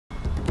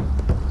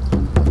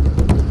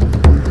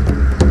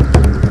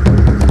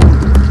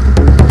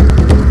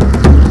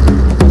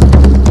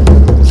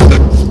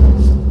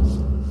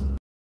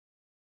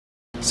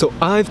So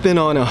I've been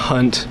on a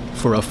hunt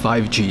for a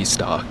 5G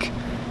stock,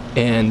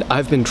 and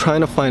I've been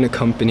trying to find a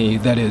company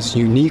that is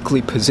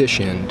uniquely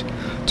positioned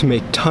to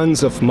make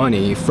tons of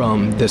money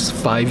from this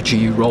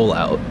 5G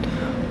rollout,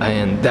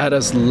 and that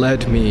has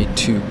led me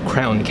to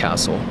Crown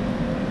Castle.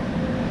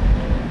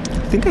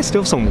 I think I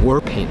still have some war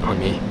paint on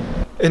me.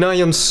 And I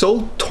am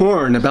so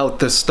torn about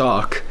this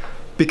stock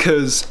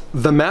because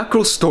the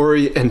macro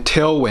story and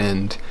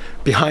tailwind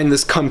behind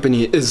this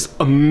company is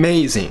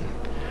amazing.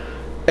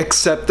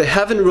 Except they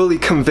haven't really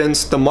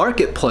convinced the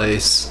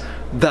marketplace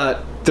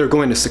that they're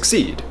going to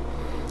succeed.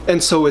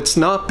 And so it's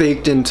not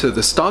baked into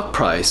the stock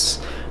price,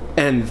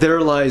 and there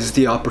lies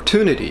the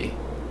opportunity.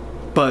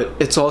 But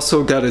it's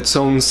also got its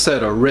own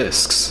set of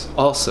risks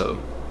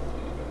also.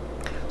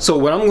 So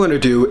what I'm going to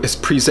do is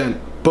present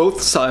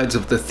both sides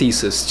of the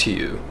thesis to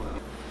you.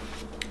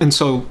 And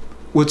so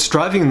what's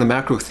driving the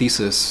macro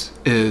thesis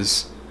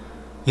is,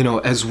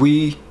 as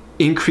we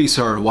increase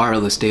our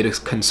wireless data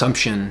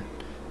consumption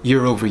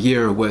year over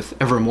year with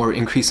ever more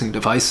increasing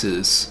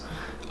devices,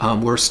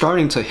 we're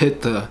starting to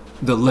hit the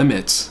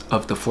limits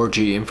of the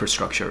 4G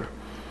infrastructure.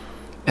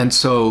 And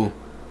so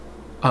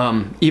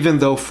even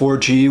though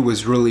 4G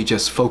was really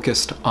just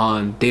focused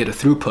on data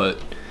throughput,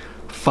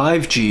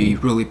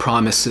 5G really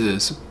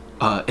promises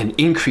an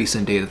increase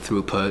in data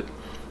throughput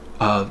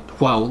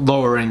while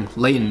lowering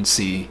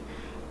latency,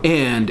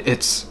 and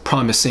it's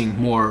promising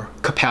more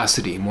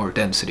capacity, more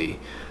density.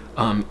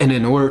 And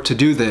in order to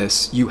do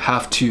this, you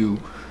have to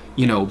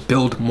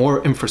build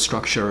more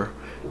infrastructure,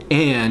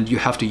 and you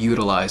have to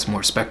utilize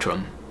more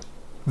spectrum.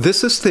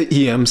 This is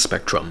the EM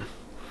spectrum.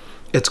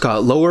 It's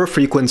got lower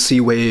frequency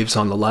waves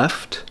on the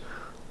left,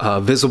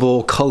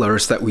 visible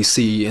colors that we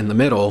see in the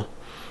middle,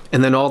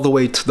 and then all the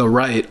way to the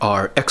right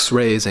are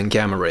X-rays and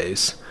gamma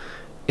rays.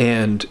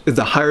 And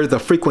the higher the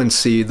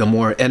frequency, the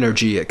more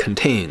energy it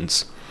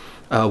contains,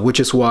 which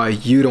is why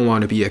you don't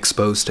want to be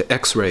exposed to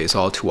X-rays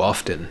all too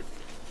often.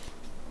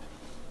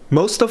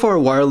 Most of our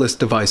wireless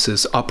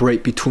devices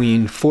operate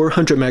between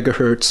 400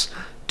 megahertz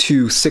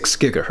to 6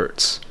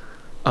 gigahertz.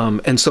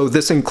 And so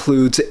this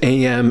includes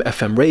AM,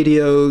 FM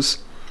radios,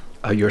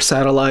 your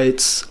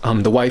satellites,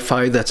 the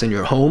Wi-Fi that's in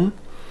your home,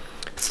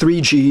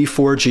 3G,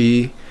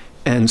 4G,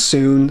 and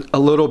soon a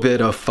little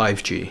bit of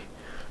 5G.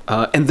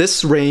 And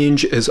this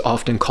range is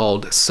often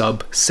called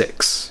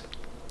sub-6.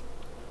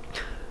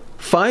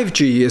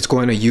 5G is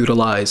going to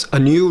utilize a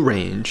new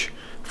range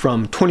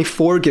from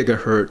 24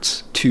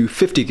 gigahertz to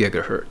 50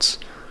 gigahertz,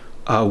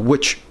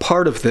 which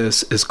part of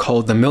this is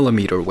called the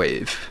millimeter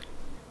wave.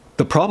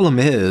 The problem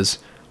is,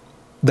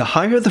 the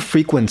higher the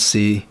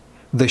frequency,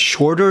 the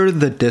shorter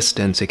the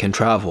distance it can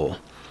travel,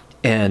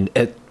 and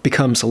it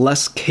becomes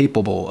less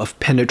capable of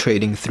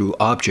penetrating through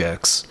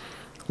objects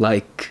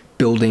like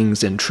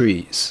buildings and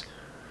trees.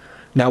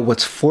 Now,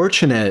 what's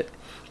fortunate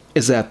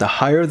is that the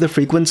higher the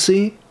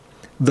frequency,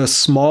 the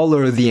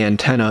smaller the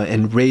antenna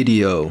and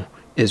radio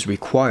is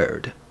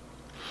required.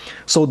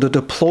 So to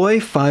deploy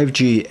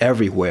 5G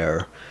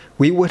everywhere,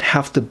 we would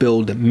have to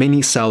build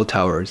mini cell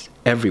towers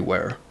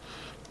everywhere.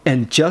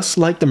 And just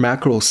like the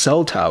macro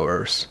cell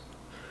towers,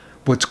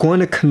 what's going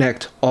to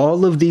connect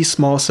all of these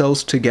small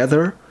cells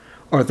together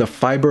are the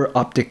fiber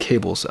optic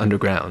cables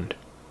underground.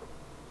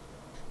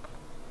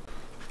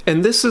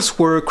 And this is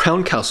where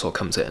Crown Castle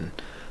comes in.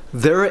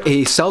 They're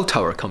a cell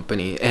tower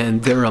company,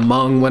 and they're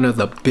among one of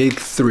the big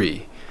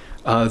three,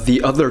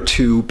 the other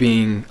two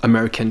being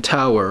American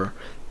Tower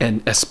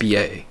and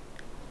SBA.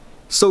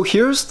 So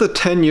here's the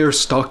 10-year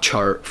stock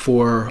chart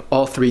for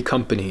all three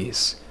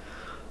companies.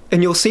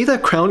 And you'll see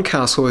that Crown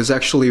Castle is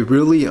actually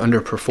really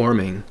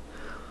underperforming.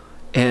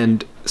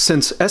 And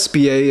since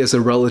SBA is a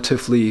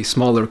relatively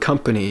smaller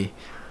company,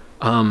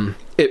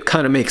 it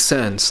kind of makes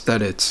sense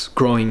that it's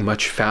growing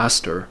much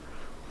faster.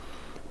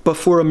 But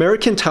for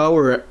American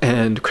Tower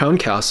and Crown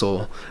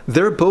Castle,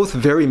 they're both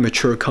very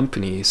mature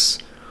companies.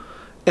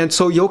 And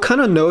so you'll kind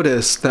of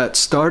notice that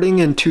starting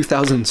in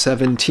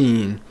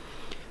 2017,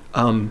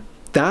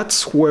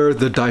 that's where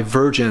the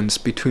divergence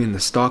between the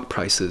stock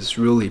prices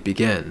really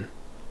begin.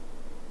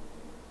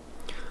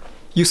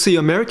 You see,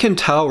 American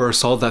Tower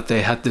saw that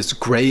they had this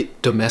great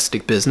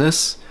domestic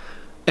business,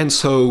 and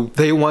so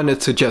they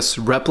wanted to just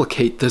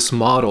replicate this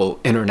model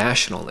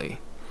internationally.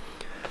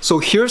 So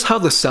here's how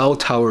the cell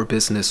tower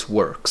business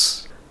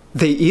works.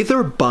 They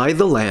either buy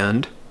the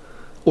land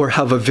or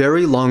have a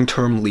very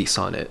long-term lease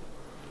on it,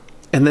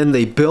 and then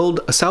they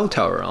build a cell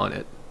tower on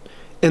it.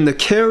 And the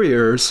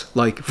carriers,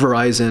 like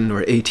Verizon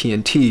or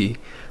AT&T,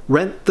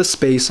 rent the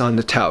space on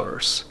the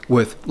towers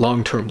with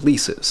long-term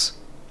leases.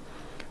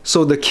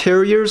 So the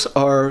carriers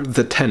are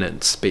the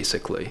tenants,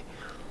 basically.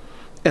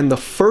 And the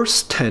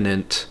first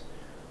tenant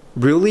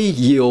really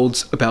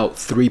yields about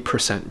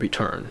 3%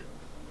 return.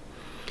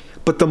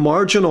 But the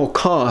marginal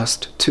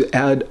cost to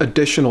add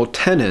additional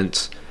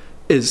tenants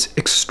is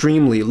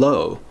extremely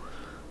low.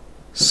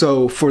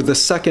 So for the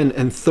second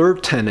and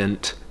third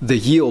tenant, the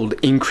yield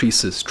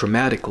increases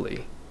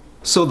dramatically.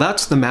 So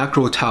that's the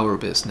macro tower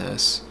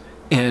business.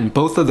 And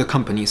both of the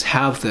companies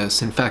have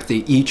this. In fact,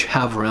 they each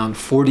have around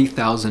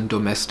 40,000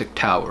 domestic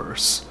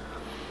towers.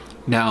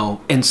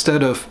 Now,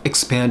 instead of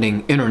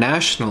expanding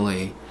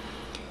internationally,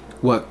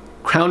 what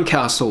Crown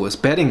Castle is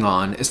betting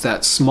on is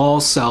that small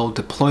cell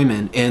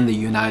deployment in the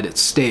United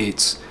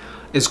States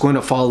is going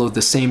to follow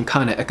the same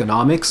kind of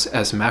economics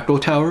as macro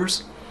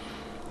towers.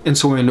 And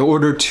so in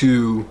order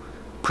to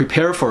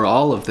prepare for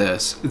all of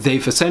this,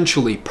 they've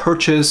essentially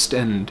purchased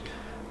and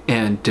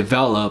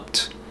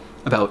developed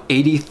about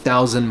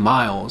 80,000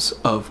 miles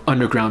of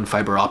underground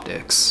fiber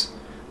optics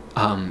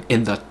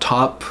in the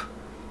top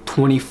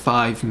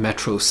 25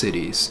 metro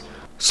cities.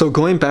 So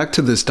going back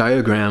to this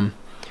diagram,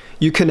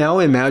 you can now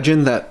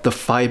imagine that the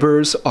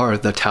fibers are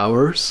the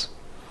towers,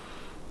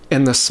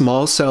 and the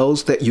small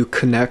cells that you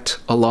connect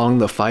along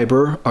the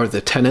fiber are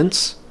the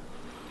tenants.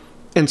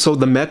 And so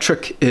the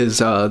metric is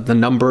the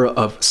number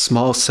of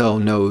small cell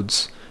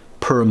nodes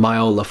per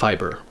mile of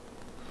fiber.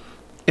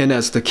 And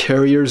as the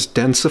carriers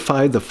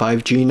densify the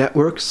 5G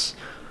networks,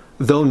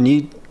 they'll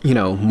need,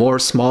 more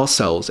small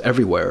cells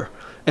everywhere.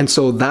 And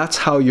so that's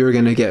how you're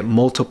going to get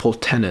multiple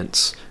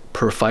tenants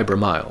per fiber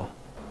mile.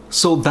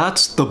 So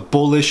that's the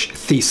bullish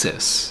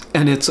thesis,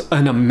 and it's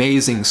an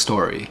amazing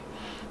story.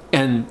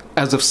 And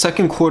as of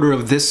second quarter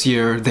of this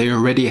year, they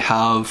already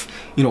have,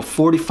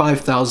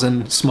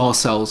 45,000 small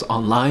cells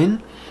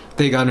online.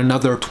 They got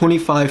another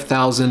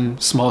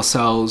 25,000 small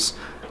cells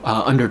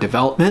under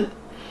development.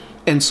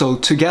 And so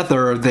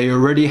together, they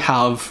already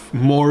have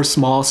more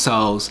small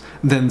cells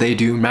than they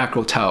do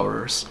macro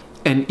towers.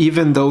 And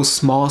even though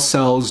small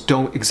cells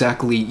don't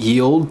exactly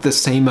yield the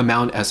same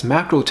amount as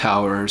macro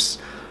towers,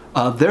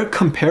 they're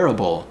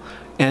comparable.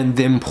 And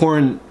the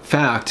important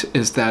fact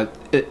is that,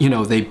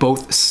 they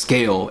both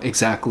scale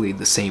exactly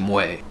the same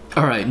way.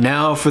 All right,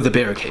 now for the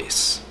bear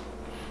case.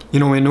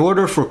 In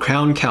order for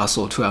Crown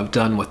Castle to have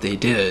done what they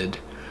did,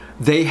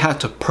 they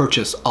had to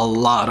purchase a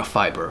lot of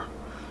fiber.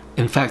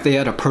 In fact, they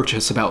had to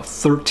purchase about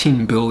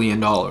 $13 billion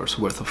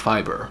worth of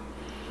fiber.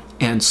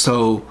 And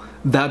so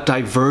that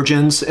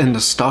divergence in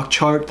the stock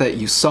chart that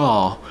you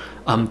saw,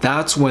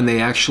 that's when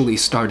they actually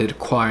started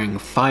acquiring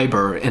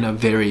fiber in a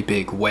very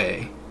big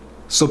way.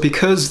 So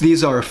because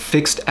these are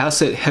fixed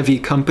asset heavy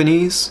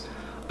companies,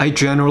 I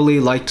generally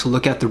like to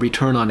look at the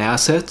return on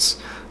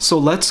assets. So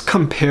let's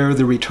compare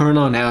the return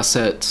on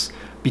assets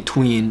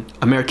between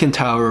American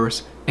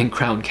Towers and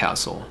Crown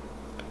Castle.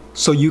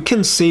 So you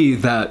can see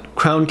that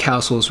Crown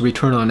Castle's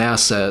return on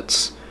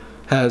assets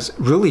has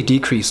really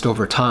decreased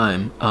over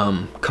time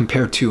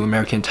compared to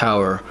American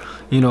Tower.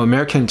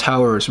 American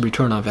Tower's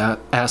return on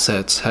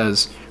assets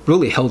has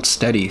really held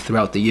steady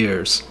throughout the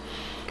years.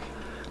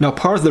 Now,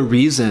 part of the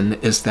reason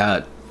is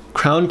that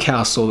Crown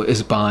Castle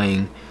is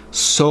buying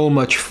so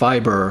much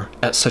fiber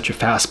at such a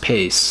fast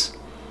pace,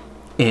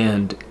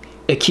 and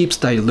it keeps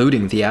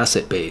diluting the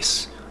asset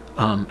base.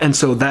 And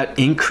so that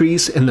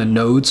increase in the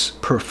nodes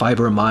per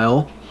fiber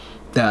mile,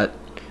 that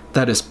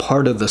is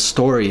part of the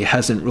story,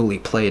 hasn't really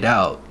played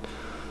out.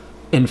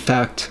 In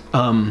fact,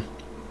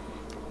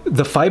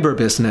 the fiber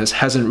business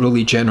hasn't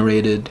really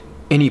generated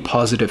any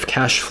positive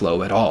cash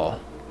flow at all.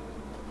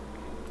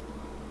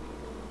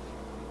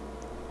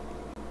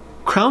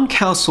 Crown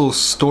Castle's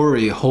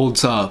story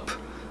holds up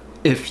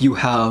if you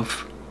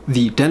have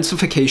the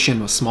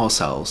densification of small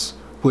cells,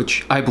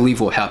 which I believe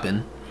will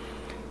happen,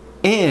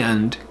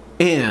 and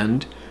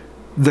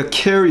the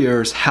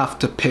carriers have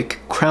to pick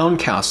Crown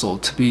Castle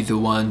to be the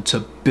one to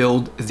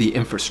build the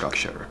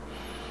infrastructure.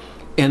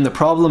 And the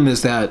problem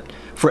is that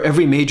for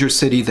every major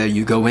city that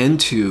you go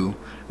into,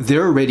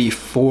 there are already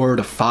 4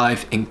 to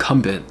 5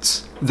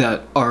 incumbents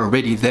that are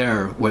already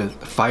there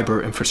with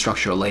fiber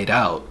infrastructure laid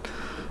out.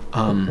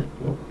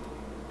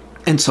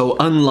 And so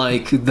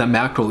unlike the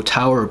macro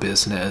tower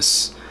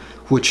business,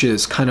 which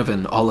is kind of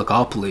an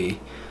oligopoly,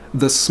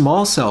 the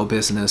small cell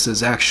business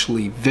is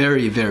actually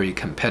very, very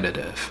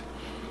competitive.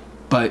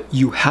 But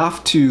you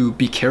have to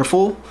be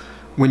careful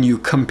when you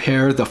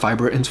compare the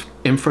fiber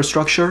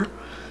infrastructure.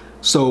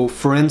 So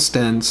for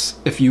instance,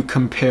 if you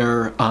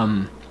compare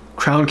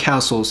Crown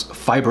Castle's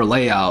fiber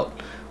layout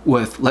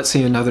with, let's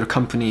say, another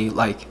company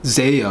like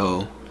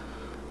Zayo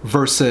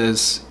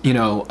versus,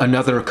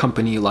 another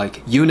company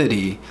like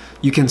Unity,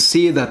 you can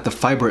see that the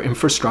fiber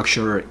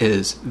infrastructure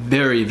is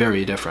very,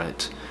 very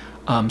different.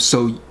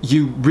 So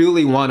you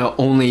really want to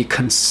only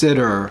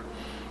consider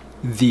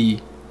the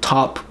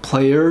top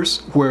players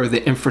where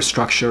the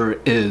infrastructure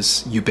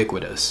is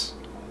ubiquitous.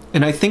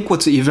 And I think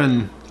what's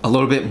even a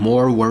little bit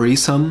more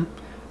worrisome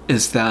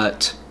is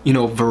that,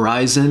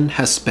 Verizon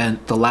has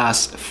spent the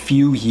last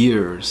few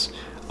years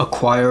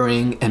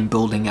acquiring and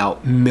building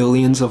out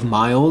millions of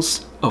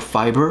miles of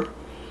fiber.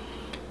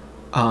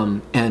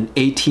 And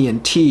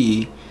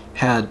AT&T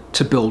had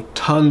to build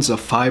tons of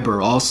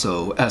fiber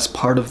also as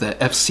part of the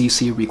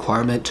FCC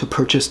requirement to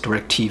purchase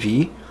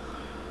DirecTV.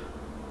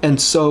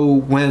 And so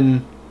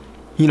when,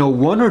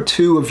 1 or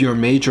 2 of your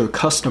major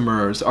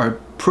customers are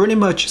pretty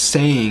much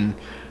saying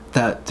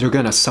that they're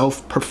going to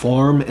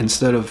self-perform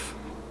instead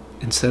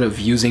of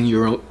using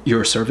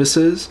your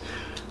services,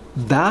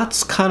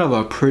 that's kind of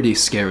a pretty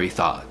scary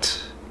thought.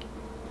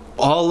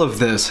 All of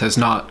this has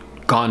not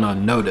gone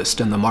unnoticed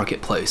in the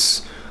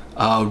marketplace.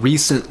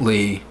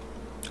 Recently,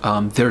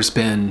 there's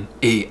been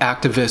a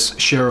activist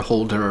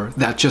shareholder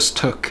that just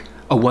took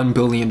a $1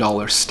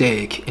 billion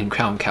stake in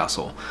Crown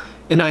Castle.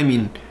 And I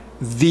mean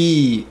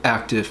the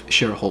active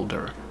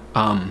shareholder.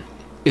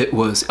 It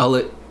was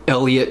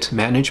Elliott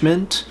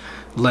Management,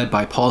 led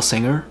by Paul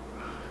Singer.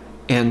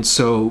 And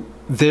so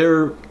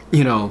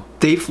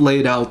they've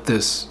laid out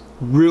this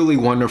really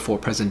wonderful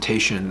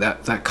presentation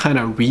that kind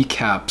of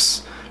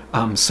recaps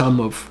some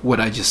of what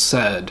I just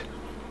said.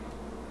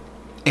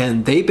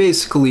 And they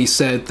basically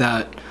said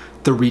that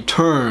the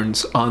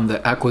returns on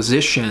the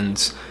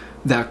acquisitions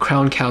that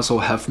Crown Castle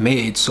have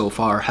made so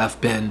far have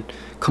been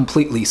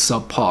completely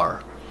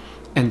subpar.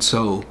 And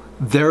so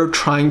they're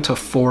trying to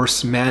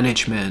force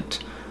management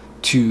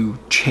to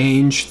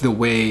change the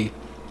way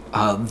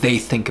they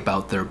think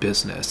about their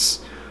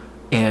business.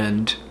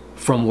 And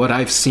from what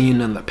I've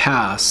seen in the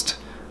past,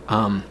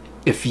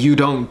 if you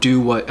don't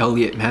do what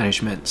Elliott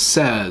Management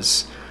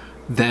says,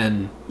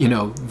 then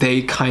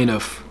they kind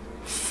of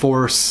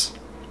force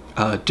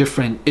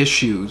different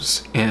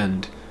issues,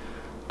 and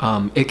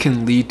it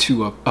can lead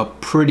to a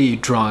pretty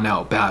drawn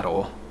out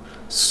battle.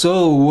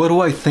 So what do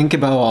I think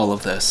about all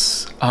of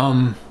this?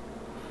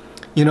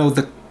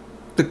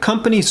 The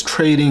company's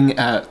trading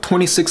at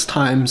 26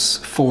 times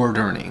forward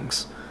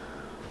earnings.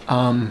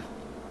 And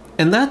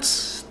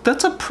that's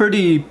a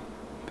pretty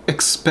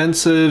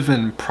expensive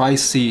and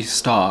pricey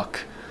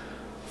stock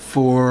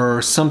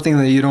for something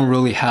that you don't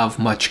really have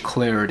much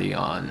clarity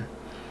on.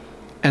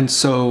 And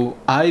so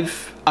I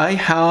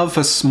have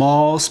a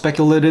small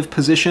speculative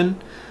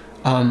position,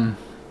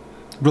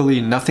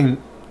 really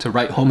nothing to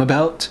write home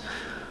about.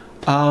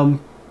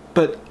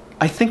 But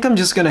I think I'm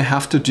just gonna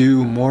have to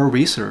do more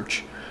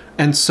research.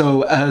 And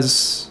so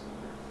as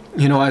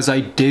I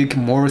dig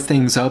more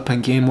things up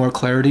and gain more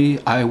clarity,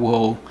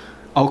 I'll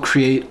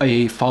create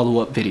a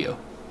follow-up video.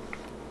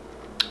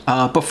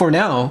 But for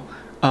now,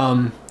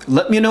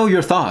 let me know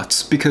your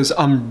thoughts, because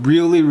I'm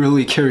really,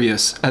 really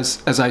curious.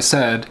 As I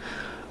said,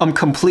 I'm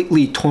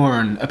completely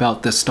torn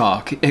about this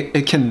stock.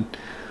 It can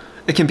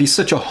be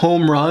such a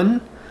home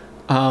run,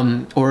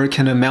 or it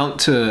can amount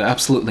to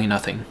absolutely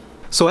nothing.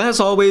 So as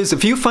always,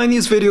 if you find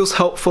these videos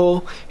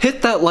helpful,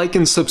 hit that like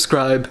and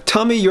subscribe,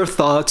 tell me your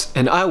thoughts,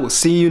 and I will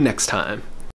see you next time.